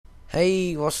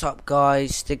Hey, what's up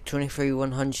guys,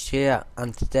 Stig23100 here,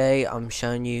 and today I'm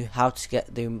showing you how to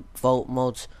get the Vault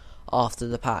mods after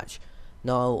the patch.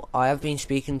 Now, I have been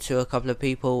speaking to a couple of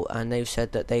people and they've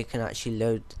said that they can actually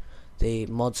load the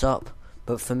mods up,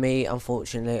 but for me,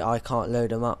 unfortunately, I can't load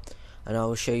them up, and I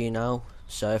will show you now.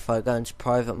 So if I go into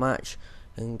private match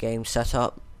and game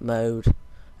setup mode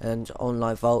and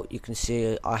online Vault, you can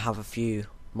see I have a few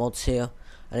mods here,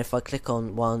 and if I click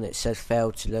on one, it says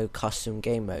failed to load custom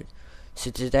game mode. So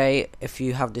today, if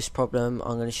you have this problem,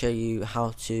 I'm going to show you how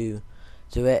to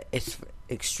do it. It's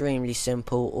extremely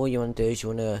simple. All you want to do is you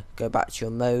want to go back to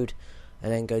your mode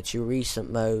and then go to recent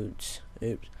modes.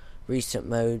 Recent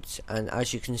modes, and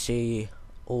as you can see,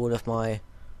 all of my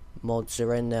mods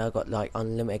are in there. I've got like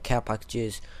unlimited care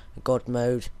packages, God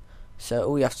mode. So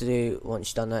all you have to do once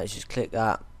you've done that is just click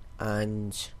that,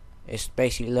 and it's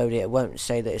basically loaded. It won't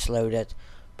say that it's loaded,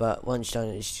 but once you've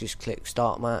done it, just click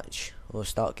start match or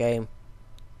start game,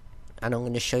 and I'm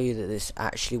going to show you that this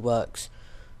actually works.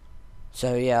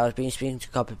 So yeah, I've been speaking to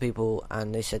a couple of people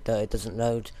and they said that it doesn't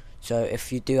load. So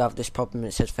if you do have this problem,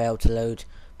 it says failed to load,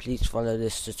 please follow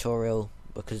this tutorial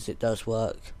because it does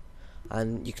work.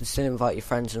 And you can still invite your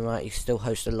friends and you can still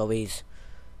host the lobbies.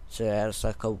 So yeah, it's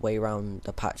like a way around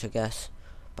the patch, I guess.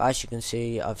 But as you can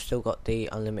see, I've still got the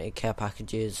unlimited care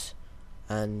packages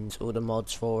and all the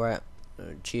mods for it,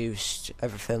 juiced,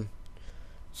 everything.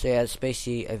 So yeah, it's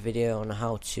basically a video on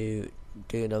how to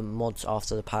do the mods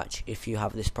after the patch if you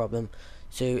have this problem.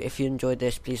 So if you enjoyed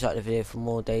this, please like the video for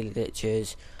more daily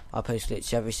glitches. I post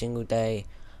glitches every single day,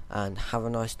 and have a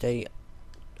nice day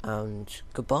and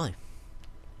goodbye.